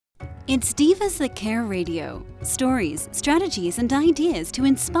It's Divas That Care Radio. Stories, strategies, and ideas to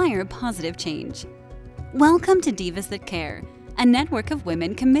inspire positive change. Welcome to Divas That Care, a network of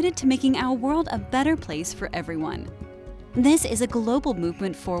women committed to making our world a better place for everyone. This is a global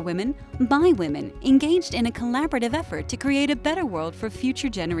movement for women, by women, engaged in a collaborative effort to create a better world for future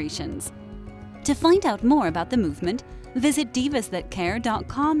generations. To find out more about the movement, visit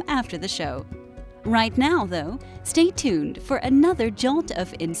divasthatcare.com after the show. Right now, though, stay tuned for another jolt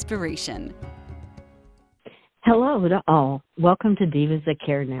of inspiration. Hello to all. Welcome to Divas That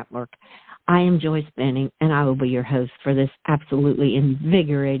Care Network. I am Joyce Benning, and I will be your host for this absolutely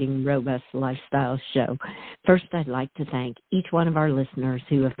invigorating, robust lifestyle show. First, I'd like to thank each one of our listeners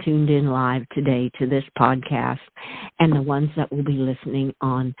who have tuned in live today to this podcast and the ones that will be listening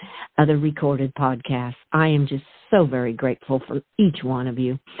on other recorded podcasts. I am just so very grateful for each one of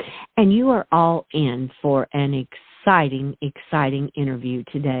you. And you are all in for an exciting interview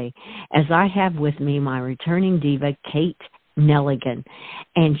today, as I have with me my returning diva, Kate Nelligan,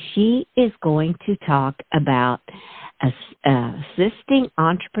 and she is going to talk about assisting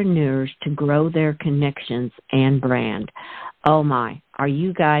entrepreneurs to grow their connections and brand. Oh my, are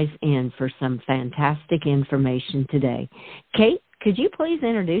you guys in for some fantastic information today? Kate, could you please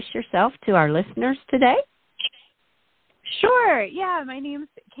introduce yourself to our listeners today? Sure. Yeah, my name's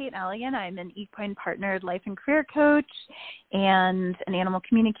Kate Nelligan. I'm an equine partnered life and career coach and an animal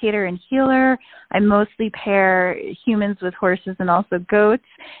communicator and healer. I mostly pair humans with horses and also goats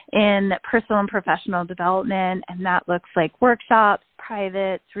in personal and professional development, and that looks like workshops,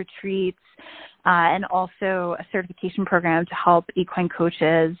 privates, retreats, and also a certification program to help equine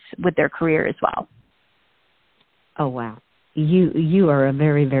coaches with their career as well. Oh, wow. You are a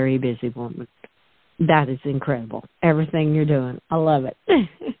very, very busy woman. That is incredible. Everything you're doing. I love it.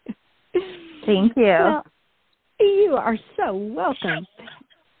 Thank you. Well, you are so welcome.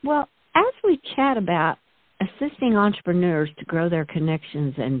 Well, as we chat about assisting entrepreneurs to grow their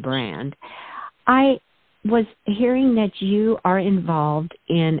connections and brand, I was hearing that you are involved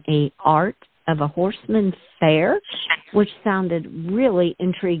in a Art of a Horseman fair, which sounded really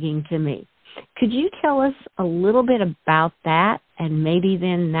intriguing to me. Could you tell us a little bit about that? And maybe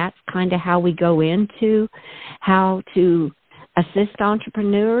then that's kind of how we go into how to assist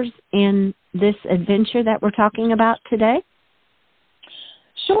entrepreneurs in this adventure that we're talking about today?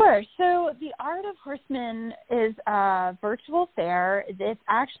 Sure. So the Art of Horseman is a virtual fair. It's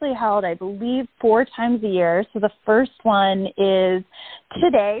actually held, I believe, 4 times a year. So the first one is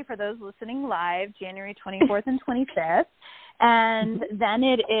today, for those listening live, January 24th and 25th. And then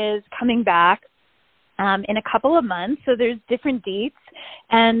it is coming back in a couple of months. So there's different dates.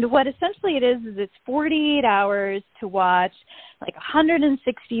 And what essentially it is it's 48 hours to watch like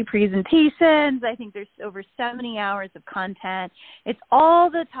 160 presentations. I think there's over 70 hours of content. It's all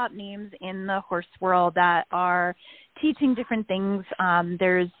the top names in the horse world that are teaching different things.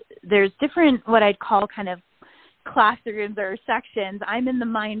 There's different, what I'd call kind of classrooms or sections. I'm in the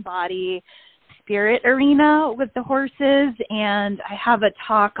mind, body, spirit arena with the horses, and I have a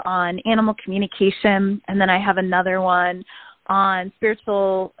talk on animal communication, and then I have another one on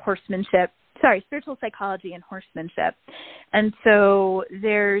spiritual psychology and horsemanship. And so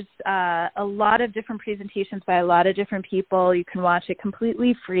there's a lot of different presentations by a lot of different people. You can watch it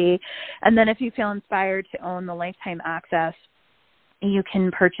completely free, and then if you feel inspired to own the lifetime access, you can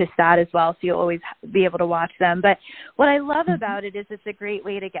purchase that as well, so you'll always be able to watch them. But what I love about it is it's a great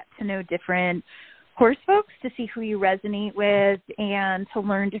way to get to know different horse folks, to see who you resonate with, and to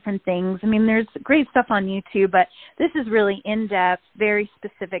learn different things. I mean, there's great stuff on YouTube, but this is really in-depth, very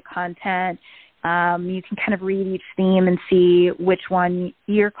specific content. You can kind of read each theme and see which one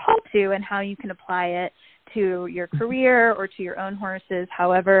you're called to and how you can apply it to your career or to your own horses,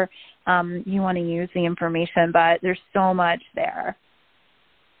 however you want to use the information. But there's so much there.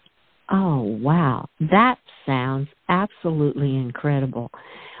 Oh, wow. That sounds absolutely incredible.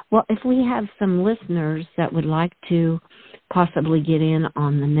 Well, if we have some listeners that would like to possibly get in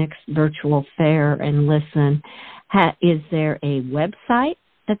on the next virtual fair and listen, is there a website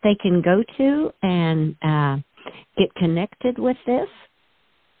that they can go to and get connected with this?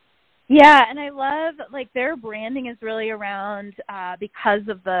 Yeah, and I love, their branding is really around because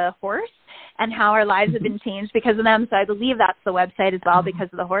of the horse and how our lives have been changed because of them. So I believe that's the website as well, because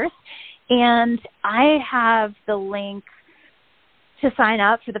of the horse. And I have the link to sign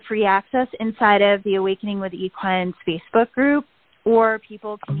up for the free access inside of the Awakening with Equines Facebook group, or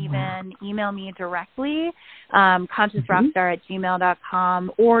people can even email me directly,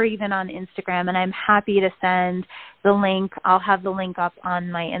 consciousrockstar@gmail.com, or even on Instagram, and I'm happy to send the link. I'll have the link up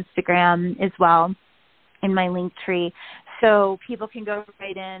on my Instagram as well in my link tree. So people can go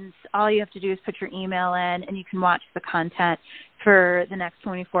right in. All you have to do is put your email in, and you can watch the content for the next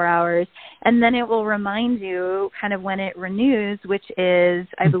 24 hours. And then it will remind you kind of when it renews, which is,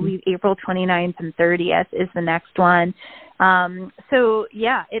 I believe, April 29th and 30th is the next one. So,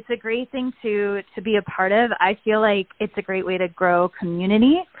 yeah, it's a great thing to be a part of. I feel like it's a great way to grow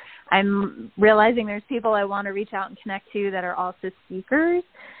community. I'm realizing there's people I want to reach out and connect to that are also speakers.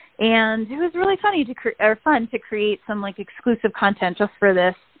 And it was really fun to create some like exclusive content just for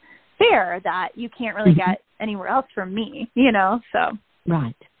this fair that you can't really get anywhere else from me, so.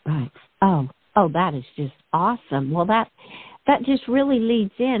 Right. Oh, that is just awesome. Well, that just really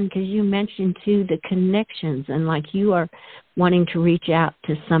leads in because you mentioned too the connections, and like you are wanting to reach out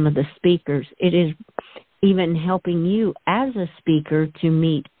to some of the speakers. It is even helping you as a speaker to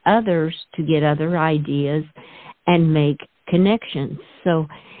meet others, to get other ideas and make connections. So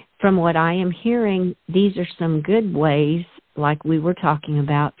from what I am hearing, these are some good ways, like we were talking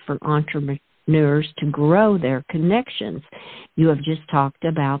about, for entrepreneurs to grow their connections. You have just talked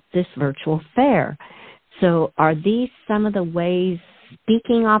about this virtual fair. So are these some of the ways,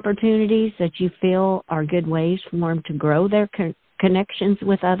 speaking opportunities that you feel are good ways for them to grow their connections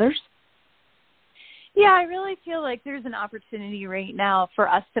with others? Yeah, I really feel like there's an opportunity right now for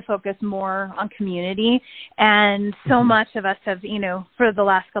us to focus more on community. And so much of us have, for the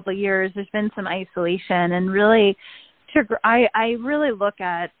last couple of years, there's been some isolation. And really, I really look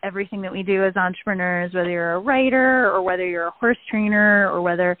at everything that we do as entrepreneurs, whether you're a writer or whether you're a horse trainer or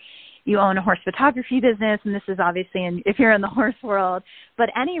whether you own a horse photography business, and this is obviously if you're in the horse world, but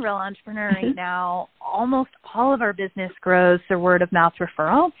any real entrepreneur right now, almost all of our business grows through word of mouth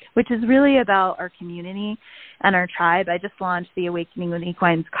referral, which is really about our community and our tribe. I just launched the Awakening with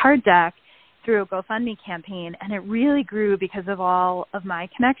Equines card deck through a GoFundMe campaign, and it really grew because of all of my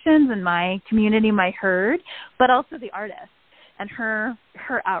connections and my community, my herd, but also the artist and her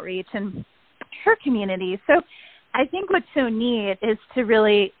outreach and her community. So I think what's so neat is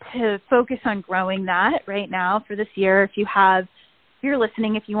to focus on growing that right now for this year. If you're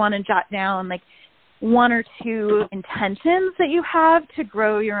listening, if you want to jot down like one or two intentions that you have to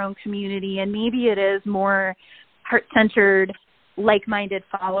grow your own community, and maybe it is more heart-centered, like-minded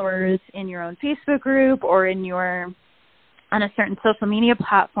followers in your own Facebook group or on a certain social media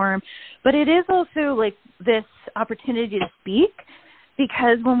platform, but it is also like this opportunity to speak.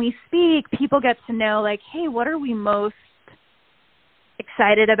 Because when we speak, people get to know, like, hey, what are we most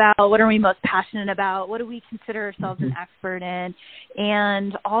excited about? What are we most passionate about? What do we consider ourselves an expert in?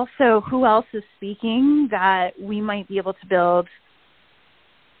 And also, who else is speaking that we might be able to build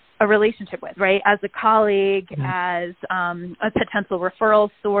a relationship with, right? As a colleague, as a potential referral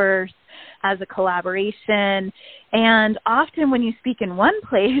source, as a collaboration. And often when you speak in one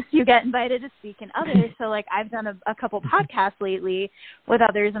place, you get invited to speak in others. So like I've done a couple podcasts lately with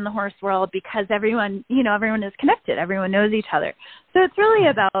others in the horse world because everyone is connected. Everyone knows each other. So it's really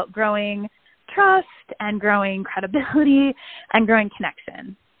about growing trust and growing credibility and growing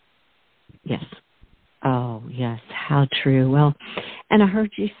connection. Yes. Oh, yes. How true. Well, and I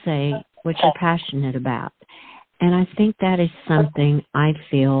heard you say what you're passionate about. And I think that is something I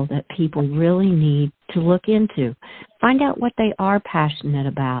feel that people really need to look into. Find out what they are passionate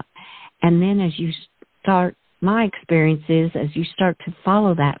about. And then as you start, my experience is, as you start to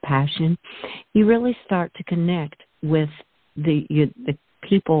follow that passion, you really start to connect with the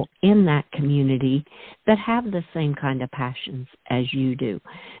people in that community that have the same kind of passions as you do.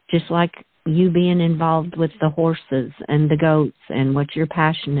 Just like you being involved with the horses and the goats and what you're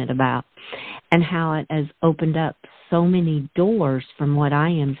passionate about, and how it has opened up so many doors from what I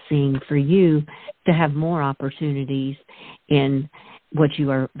am seeing for you to have more opportunities in what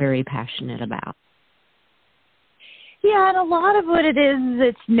you are very passionate about. Yeah, and a lot of what it is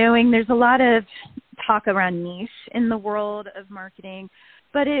it's knowing there's a lot of talk around niche in the world of marketing,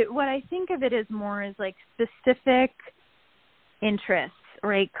 but what I think of it as more as like specific interests,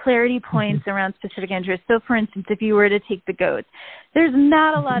 right? Clarity points around specific interests. So, for instance, if you were to take the goats, there's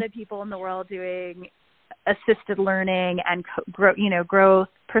not a lot of people in the world doing assisted learning and growth,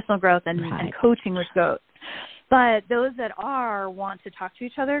 personal growth, and coaching with goats. But those that want to talk to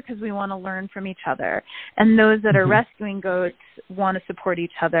each other because we want to learn from each other. And those that are rescuing goats want to support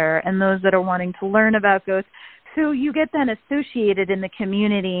each other. And those that are wanting to learn about goats. So you get then associated in the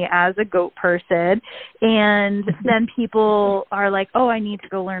community as a goat person. And then people are like, oh, I need to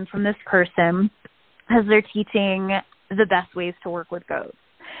go learn from this person because they're teaching the best ways to work with goats.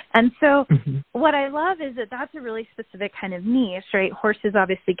 And so what I love is that that's a really specific kind of niche, right? Horses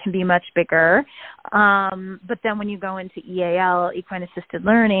obviously can be much bigger. But then when you go into EAL, equine assisted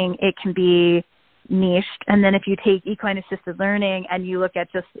learning, it can be niched. And then if you take equine assisted learning and you look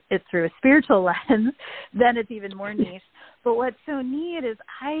at just it through a spiritual lens, then it's even more niche. But what's so neat is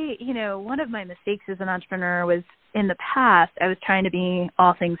one of my mistakes as an entrepreneur was in the past, I was trying to be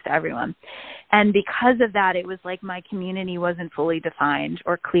all things to everyone. And because of that, it was like my community wasn't fully defined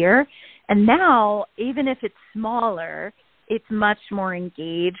or clear. And now, even if it's smaller, it's much more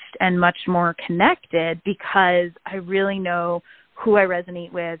engaged and much more connected because I really know who I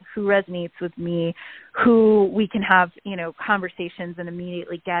resonate with, who resonates with me, who we can have, conversations and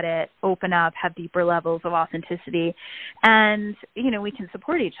immediately get it, open up, have deeper levels of authenticity, and, we can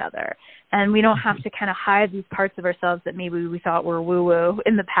support each other. And we don't have to kind of hide these parts of ourselves that maybe we thought were woo-woo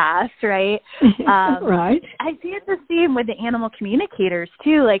in the past, right? Right. I see it the same with the animal communicators,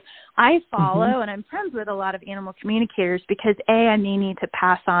 too. Like, I follow and I'm friends with a lot of animal communicators because, A, I may need to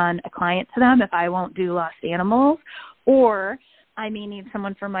pass on a client to them if I won't do lost animals, or I may need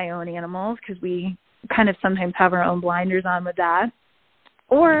someone for my own animals because we kind of sometimes have our own blinders on with that.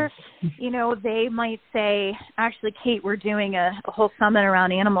 Or, they might say, actually, Kate, we're doing a whole summit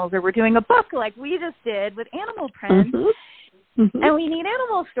around animals, or we're doing a book like we just did with animal prints, and we need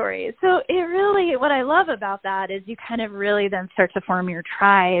animal stories. So it really, what I love about that is you kind of really then start to form your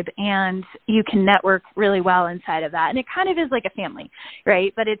tribe, and you can network really well inside of that. And it kind of is like a family,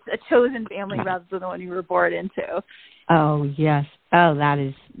 right? But it's a chosen family rather than the one you were born into. Oh, yes. Oh, that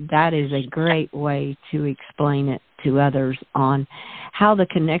is a great way to explain it to others on how the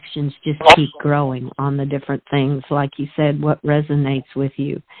connections just keep growing on the different things. Like you said, what resonates with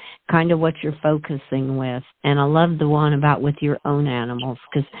you, kind of what you're focusing with. And I love the one about with your own animals,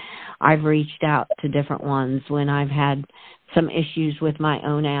 because I've reached out to different ones when I've had some issues with my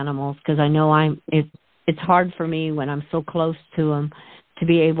own animals, because I know it's hard for me when I'm so close to them to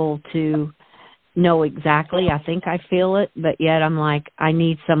be able to know exactly. I think I feel it, but yet I'm like, I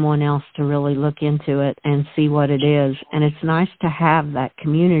need someone else to really look into it and see what it is. And it's nice to have that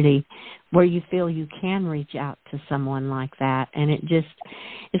community where you feel you can reach out to someone like that. And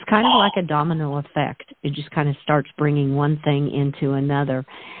it's kind of like a domino effect. It just kind of starts bringing one thing into another.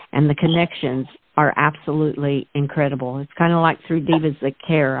 And the connections are absolutely incredible. It's kind of like through Divas That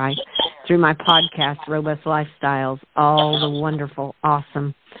Care, through my podcast, Robust Lifestyles, all the wonderful,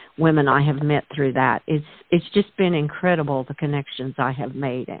 awesome women I have met through that. It's just been incredible, the connections I have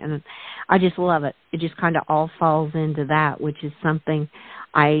made, and I just love it. It just kind of all falls into that, which is something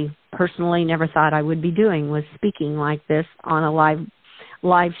I personally never thought I would be doing, was speaking like this on a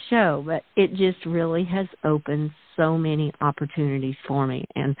live show, but it just really has opened so many opportunities for me.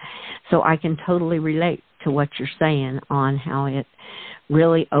 And so I can totally relate to what you're saying on how it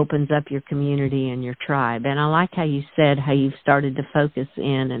really opens up your community and your tribe. And I like how you said how you've started to focus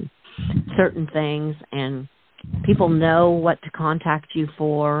in and certain things, and people know what to contact you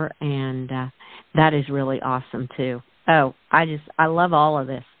for, and that is really awesome too. Oh, I love all of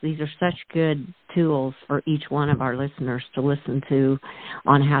this. These are such good tools for each one of our listeners to listen to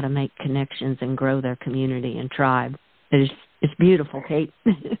on how to make connections and grow their community and tribe. It's beautiful, Kate.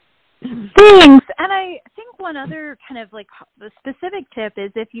 Thanks. And I think one other kind of like the specific tip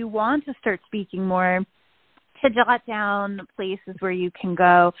is, if you want to start speaking more, to jot down places where you can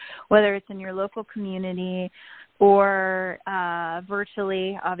go, whether it's in your local community or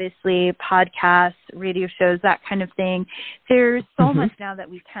virtually, obviously, podcasts, radio shows, that kind of thing. There's so much now that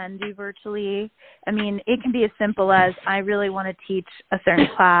we can do virtually. I mean, it can be as simple as, I really want to teach a certain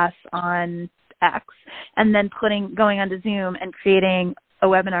class on X, and then going onto Zoom and creating a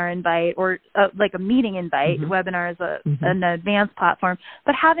webinar invite, or like a meeting invite. Webinar is an advanced platform,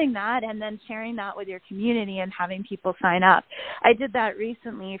 but having that and then sharing that with your community and having people sign up. I did that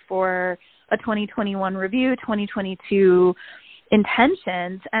recently for a 2021 review, 2022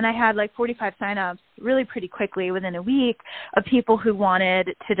 intentions, and I had like 45 signups really pretty quickly within a week of people who wanted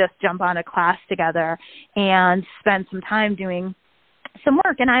to just jump on a class together and spend some time doing some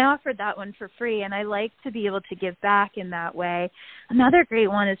work. And I offered that one for free, and I like to be able to give back in that way. Another great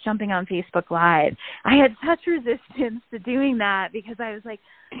one is jumping on Facebook Live. I had such resistance to doing that because I was like,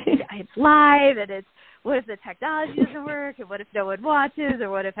 it's live, and it's, what if the technology doesn't work, and what if no one watches, or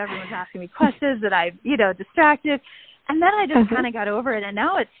what if everyone's asking me questions that I'm, distracted. And then I just kind of got over it, and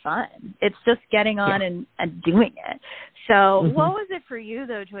now it's fun. It's just getting on and doing it. So what was it for you,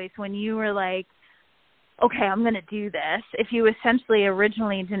 though, Joyce, when you were like, okay, I'm going to do this? If you essentially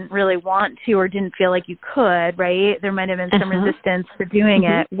originally didn't really want to, or didn't feel like you could, right? There might have been some resistance to doing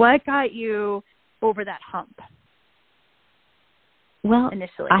it. What got you over that hump? Well,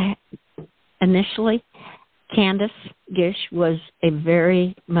 initially, Candace Gish was a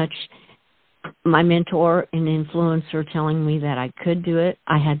very much my mentor and influencer telling me that I could do it.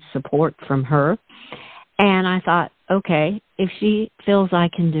 I had support from her. And I thought, okay, if she feels I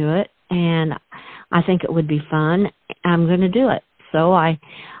can do it and I think it would be fun, I'm going to do it. So I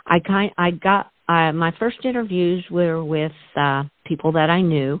got my first interviews were with people that I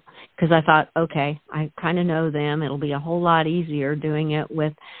knew, because I thought, okay, I kind of know them. It'll be a whole lot easier doing it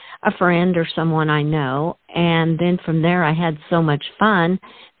with a friend or someone I know. And then from there, I had so much fun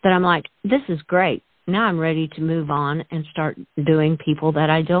that I'm like, this is great. Now I'm ready to move on and start doing people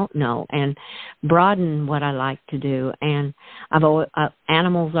that I don't know and broaden what I like to do. And I've always,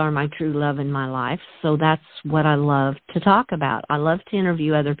 animals are my true love in my life, so that's what I love to talk about. I love to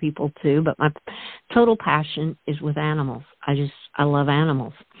interview other people too, but my total passion is with animals. I love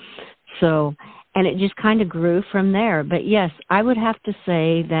animals. So, and it just kind of grew from there. But yes, I would have to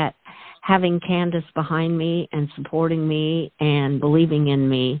say that having Candace behind me and supporting me and believing in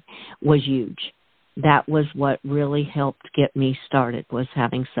me was huge. That was what really helped get me started, was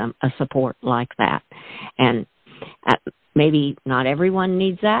having a support like that. And maybe not everyone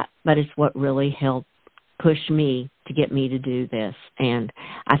needs that, but it's what really helped push me to get me to do this. And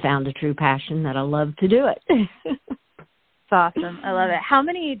I found a true passion that I love to do it. It's awesome. I love it.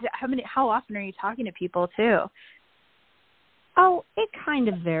 How often are you talking to people too? Oh, it kind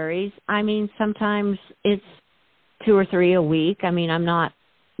of varies. I mean, sometimes it's 2 or 3 a week. I mean, I'm not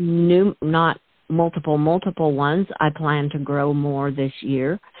multiple ones. I plan to grow more this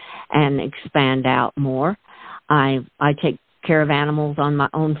year and expand out more. I take care of animals on my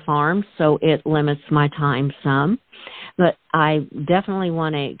own farm, so it limits my time some. But I definitely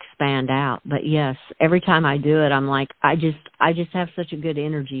want to expand out. But yes, every time I do it, I'm like, I just have such a good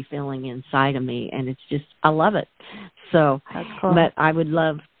energy feeling inside of me, and it's just, I love it. So, that's cool. But I would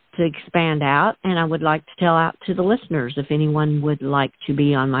love to expand out, and I would like to tell out to the listeners, if anyone would like to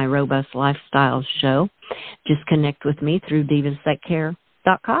be on my Robust Lifestyle show, just connect with me through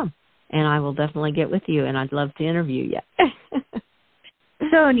divasthatcare.com, and I will definitely get with you, and I'd love to interview you.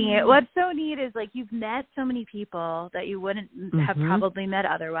 So neat. What's so neat is, like, you've met so many people that you wouldn't have probably met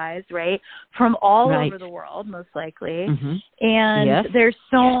otherwise, right? From all over the world, most likely. And there's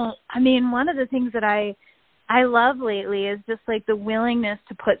one of the things that I love lately is just, like, the willingness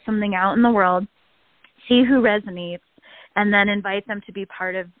to put something out in the world, see who resonates, and then invite them to be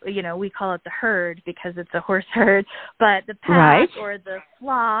part of, we call it the herd because it's a horse herd, but the pack or the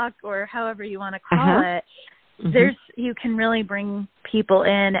flock or however you want to call it. You can really bring people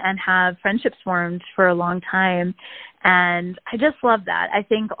in and have friendships formed for a long time. And I just love that. I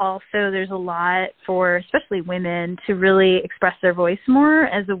think also there's a lot for especially women to really express their voice more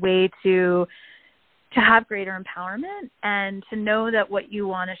as a way to have greater empowerment and to know that what you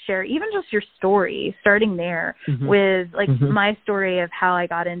want to share, even just your story, starting there with my story of how I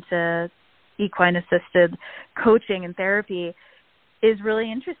got into equine assisted coaching and therapy is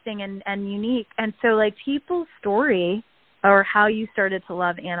really interesting and unique. And so, like, people's story or how you started to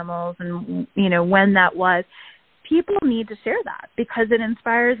love animals and, when that was, people need to share that because it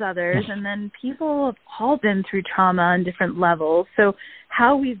inspires others. And then people have all been through trauma on different levels. So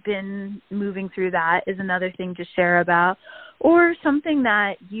how we've been moving through that is another thing to share about, or something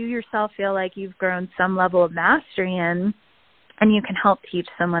that you yourself feel like you've grown some level of mastery in and you can help teach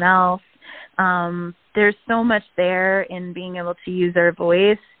someone else. There's so much there in being able to use our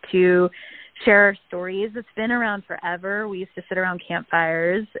voice to share our stories. It's been around forever. We used to sit around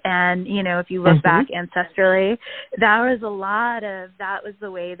campfires and, if you look back ancestrally, that was the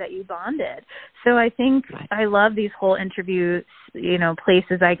way that you bonded. So I think I love these whole interview,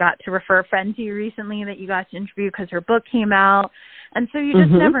 places. I got to refer a friend to you recently that you got to interview because her book came out. And so you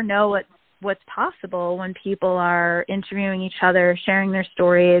just never know what's possible when people are interviewing each other, sharing their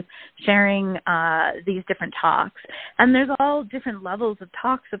stories, sharing these different talks. And there's all different levels of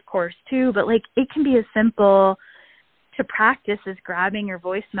talks, of course, too, but, like, it can be as simple to practice as grabbing your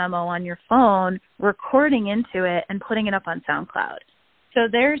voice memo on your phone, recording into it, and putting it up on SoundCloud. So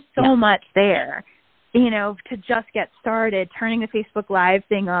there's so much there, to just get started, turning the Facebook Live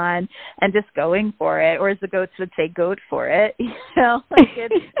thing on and just going for it, or as the goats would say, goat for it.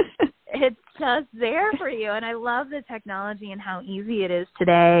 It's just there for you. And I love the technology and how easy it is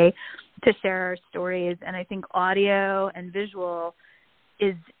today to share our stories. And I think audio and visual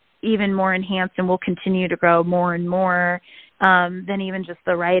is even more enhanced and will continue to grow more and more than even just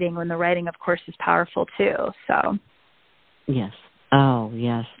the writing, when the writing, of course, is powerful too. So, yes. Oh,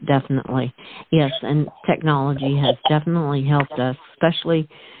 yes, definitely. Yes, and technology has definitely helped us, especially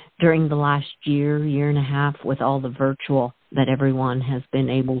during the last year and a half with all the virtual that everyone has been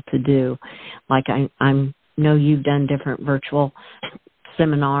able to do. Like I know you've done different virtual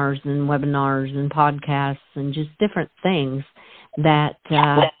seminars and webinars and podcasts and just different things that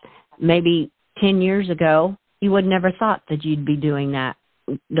maybe 10 years ago you would never thought that you'd be doing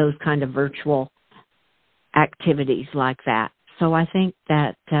those kind of virtual activities like that. So I think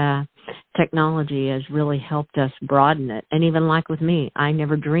that technology has really helped us broaden it. And even like with me, I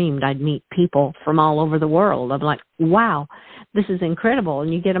never dreamed I'd meet people from all over the world. I'm like, wow, this is incredible.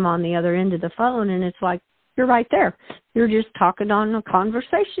 And you get them on the other end of the phone, and it's like, you're right there. You're just talking on a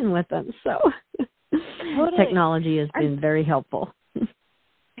conversation with them. So technology has been very helpful.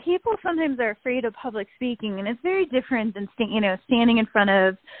 People sometimes are afraid of public speaking, and it's very different than standing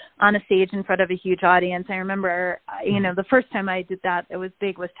on a stage in front of a huge audience. I remember, the first time I did that was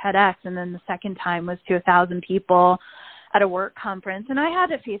big was TEDx, and then the second time was to 1,000 people at a work conference. And I had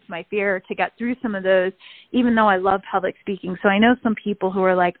to face my fear to get through some of those, even though I love public speaking. So I know some people who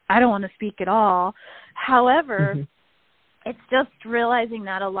are like, I don't want to speak at all. However, it's just realizing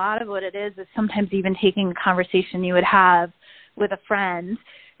that a lot of what it is sometimes even taking a conversation you would have with a friend,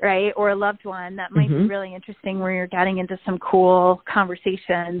 right, or a loved one that might be really interesting, where you're getting into some cool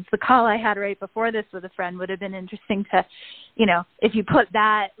conversations. The call I had right before this with a friend would have been interesting to, if you put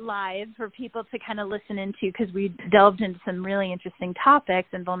that live for people to kind of listen into, because we delved into some really interesting topics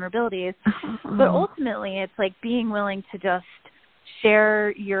and vulnerabilities. But ultimately, it's like being willing to just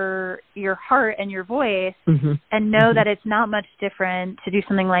share your heart and your voice and know that it's not much different to do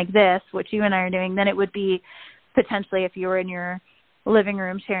something like this, which you and I are doing, than it would be potentially if you were in your living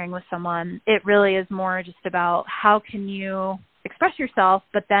room sharing with someone. It really is more just about how can you express yourself,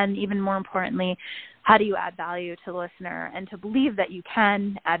 but then even more importantly, how do you add value to the listener, and to believe that you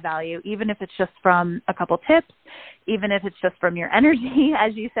can add value, even if it's just from a couple tips, even if it's just from your energy.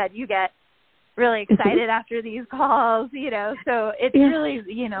 As you said, you get really excited after these calls, so it's really,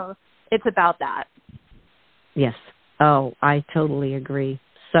 it's about that. Yes. Oh, I totally agree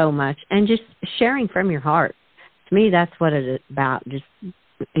so much. And just sharing from your heart. To me, that's what it's about.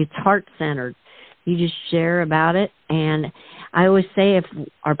 It's heart-centered. You just share about it. And I always say, if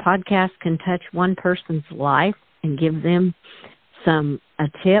our podcast can touch one person's life and give them a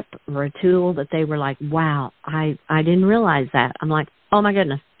tip or a tool that they were like, wow, I didn't realize that. I'm like, oh my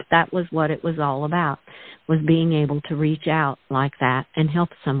goodness, that was what it was all about, was being able to reach out like that and help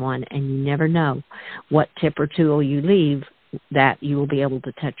someone. And you never know what tip or tool you leave that you will be able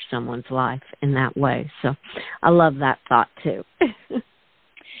to touch someone's life in that way. So I love that thought too.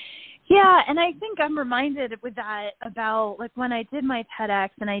 Yeah, and I think I'm reminded with that about like when I did my TEDx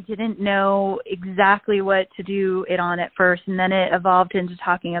and I didn't know exactly what to do it on at first, and then it evolved into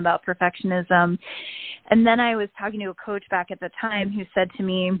talking about perfectionism. And then I was talking to a coach back at the time who said to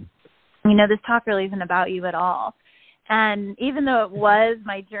me, this talk really isn't about you at all. And even though it was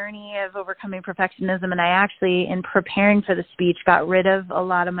my journey of overcoming perfectionism, and I actually, in preparing for the speech, got rid of a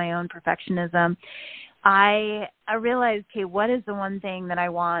lot of my own perfectionism, I realized, okay, what is the one thing that I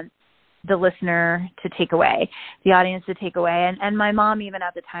want the listener to take away, the audience to take away? And my mom, even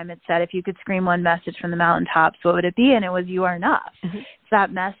at the time, had said, if you could scream one message from the mountaintops, what would it be? And it was, you are enough. It's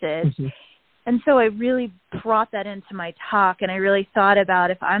that message. And so I really brought that into my talk, and I really thought about,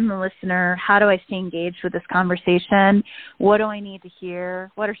 if I'm the listener, how do I stay engaged with this conversation? What do I need to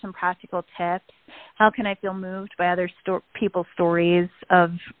hear? What are some practical tips? How can I feel moved by other people's stories of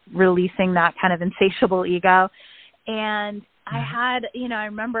releasing that kind of insatiable ego? And I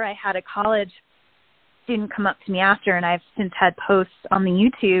remember I had a college student come up to me after, and I've since had posts on the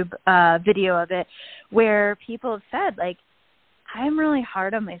YouTube video of it, where people have said, like, I'm really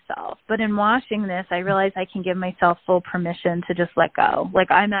hard on myself, but in watching this, I realize I can give myself full permission to just let go. Like,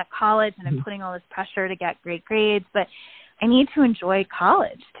 I'm at college and I'm putting all this pressure to get great grades, but I need to enjoy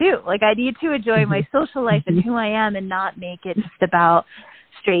college too. Like, I need to enjoy my social life and who I am, and not make it just about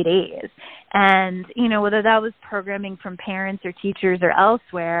straight A's. And, whether that was programming from parents or teachers or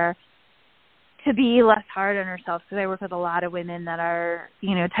elsewhere, to be less hard on ourselves, because I work with a lot of women that are,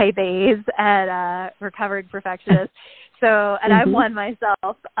 type A's and recovering perfectionists. So, and I'm one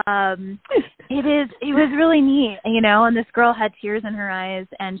myself. It was really neat, and this girl had tears in her eyes,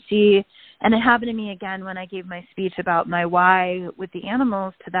 and it happened to me again when I gave my speech about my why with the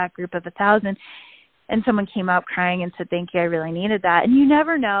animals to that group of 1,000. And someone came up crying and said, thank you, I really needed that. And you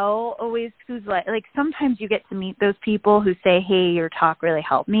never know always who's like sometimes you get to meet those people who say, hey, your talk really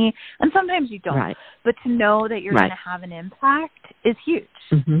helped me. And sometimes you don't. Right. But to know that you're going to have an impact is huge.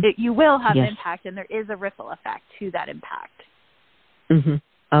 You will have an impact, and there is a ripple effect to that impact.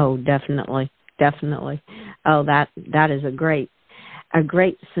 Oh, definitely. Definitely. Oh, that is a great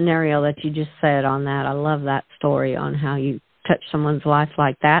scenario that you just said on that. I love that story on how you touch someone's life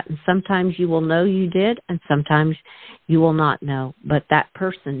like that. And sometimes you will know you did, and sometimes you will not know. But that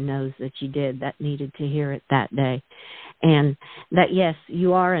person knows that you did, that needed to hear it that day. And that, yes,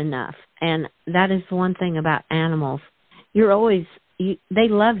 you are enough. And that is one thing about animals. They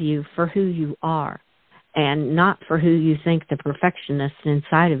love you for who you are and not for who you think the perfectionist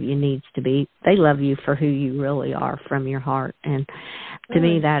inside of you needs to be. They love you for who you really are from your heart. And to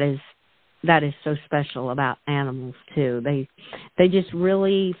me, that is so special about animals too. They just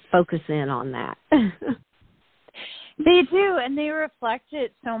really focus in on that. They do, and they reflect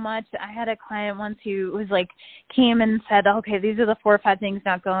it so much. I had a client once who was like, came and said, okay, these are the 4 or 5 things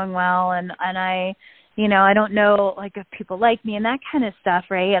not going well, and I, I don't know, like, if people like me and that kind of stuff,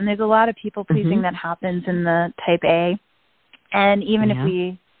 right? And there's a lot of people-pleasing that happens in the type A, and even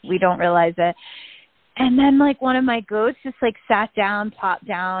if we don't realize it. And then, like, one of my goats just, like, sat down, plopped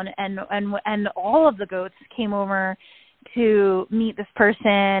down, and all of the goats came over to meet this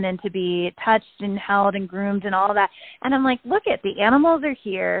person and to be touched and held and groomed and all that. And I'm like, look at the animals are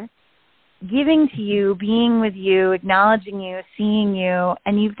here, giving to you, being with you, acknowledging you, seeing you,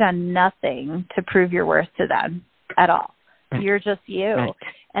 and you've done nothing to prove your worth to them at all. Right. You're just you. Right.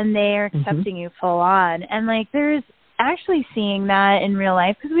 And they are accepting you full on. And, like, there's actually seeing that in real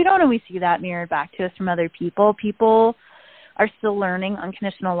life, because we don't always see that mirrored back to us from other people. People are still learning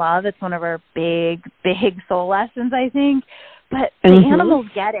unconditional love. It's one of our big, big soul lessons, I think. But the animals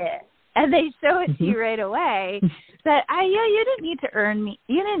get it, and they show it to you right away. That you didn't need to earn me.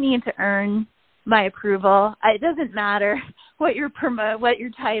 You didn't need to earn my approval. It doesn't matter what your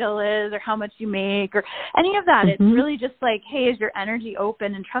title is, or how much you make, or any of that. It's really just like, hey, is your energy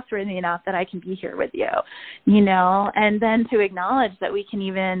open and trustworthy enough that I can be here with you, And then to acknowledge that we can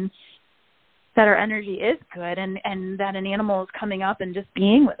even, that our energy is good, and that an animal is coming up and just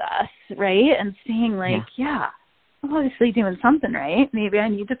being with us, right? And seeing like, I'm obviously doing something right. Maybe I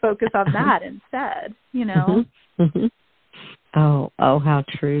need to focus on that instead, Oh, how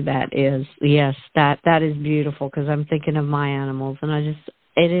true that is. Yes, that is beautiful, because I'm thinking of my animals, and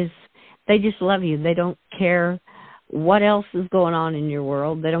they just love you. They don't care what else is going on in your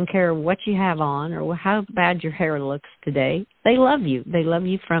world. They don't care what you have on or how bad your hair looks today. They love you. They love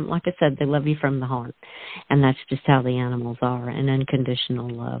you from, like I said, they love you from the heart. And that's just how the animals are. And unconditional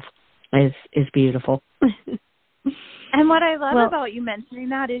love is beautiful. And what I love about you mentioning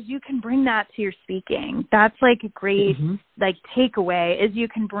that is you can bring that to your speaking. That's like a great like takeaway, is you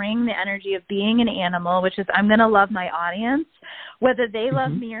can bring the energy of being an animal, which is, I'm going to love my audience. Whether they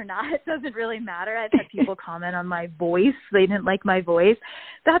love me or not, it doesn't really matter. I've had people comment on my voice. They didn't like my voice.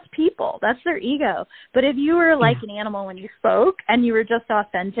 That's people. That's their ego. But if you were like an animal when you spoke, and you were just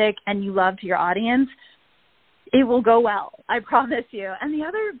authentic and you loved your audience, it will go well. I promise you. And the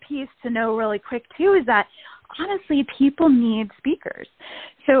other piece to know really quick, too, is that honestly, people need speakers.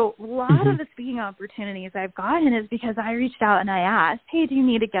 So a lot of the speaking opportunities I've gotten is because I reached out and I asked, hey, do you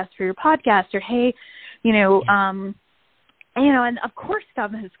need a guest for your podcast? Or, hey, and of course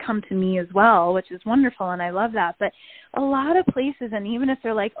stuff has come to me as well, which is wonderful, and I love that. But a lot of places, and even if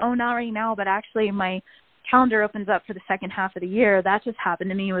they're like, oh, not right now, but actually my calendar opens up for the second half of the year. That just happened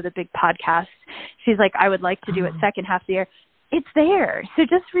to me with a big podcast. She's like, I would like to do it second half of the year. It's there. So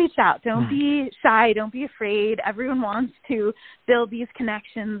just reach out. Don't be shy. Don't be afraid. Everyone wants to build these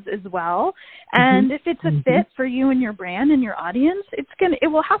connections as well. And if it's a fit for you and your brand and your audience, it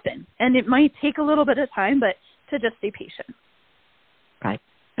will happen. And it might take a little bit of time, but to just stay patient. Right.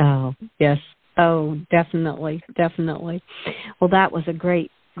 Oh, yes. Oh, definitely. Definitely. Well, that was a great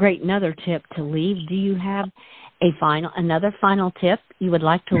another tip to leave. Do you have another final tip you would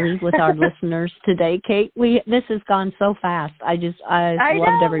like to leave with our listeners today, Kate? This has gone so fast. I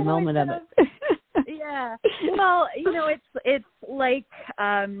loved every moment of it. Yeah. Well, it's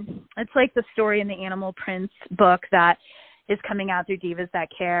like the story in the Animal Prince book that is coming out through Divas That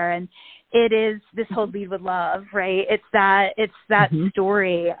Care, and it is this whole lead with love, right? It's that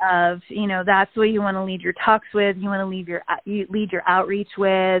story of, that's what you want to lead your talks with, you want to lead your outreach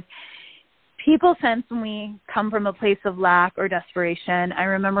with. People sense when we come from a place of lack or desperation. I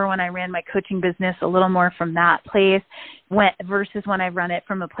remember when I ran my coaching business a little more from that place versus when I run it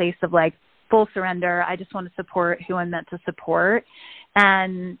from a place of like full surrender. I just want to support who I'm meant to support.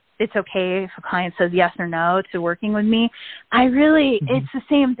 And it's okay if a client says yes or no to working with me. It's the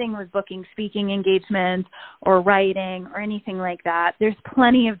same thing with booking speaking engagements or writing or anything like that. There's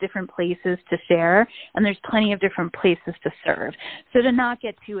plenty of different places to share, and there's plenty of different places to serve. So to not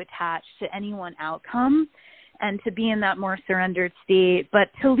get too attached to any one outcome and to be in that more surrendered state, but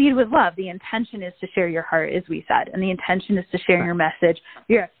to lead with love. The intention is to share your heart, as we said, and the intention is to share your message,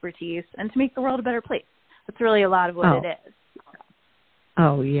 your expertise, and to make the world a better place. That's really a lot of what it is.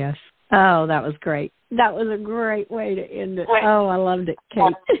 Oh, yes. Oh, that was great. That was a great way to end it. Oh, I loved it,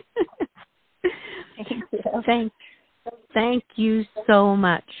 Kate. Thank you so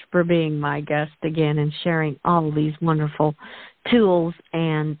much for being my guest again and sharing all of these wonderful tools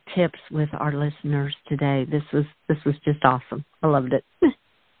and tips with our listeners today. This was just awesome. I loved it.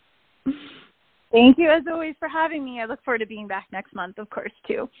 Thank you, as always, for having me. I look forward to being back next month, of course,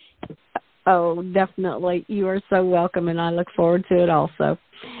 too. Oh, definitely. You are so welcome, and I look forward to it also.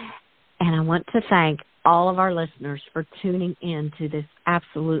 And I want to thank all of our listeners for tuning in to this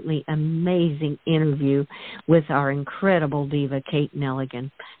absolutely amazing interview with our incredible diva, Kate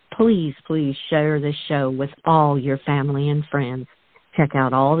Nelligan. Please, please share this show with all your family and friends. Check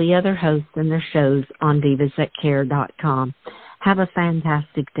out all the other hosts and their shows on divasthatcare.com. Have a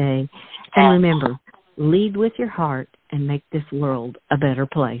fantastic day. And remember, lead with your heart and make this world a better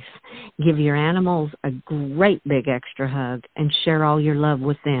place. Give your animals a great big extra hug and share all your love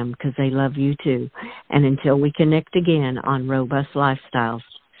with them because they love you too. And until we connect again on Robust Lifestyles,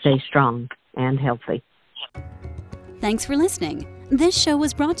 stay strong and healthy. Thanks for listening. This show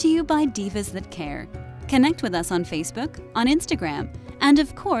was brought to you by Divas That Care. Connect with us on Facebook, on Instagram, and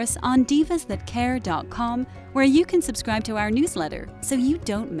of course on divasthatcare.com, where you can subscribe to our newsletter so you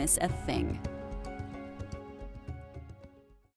don't miss a thing.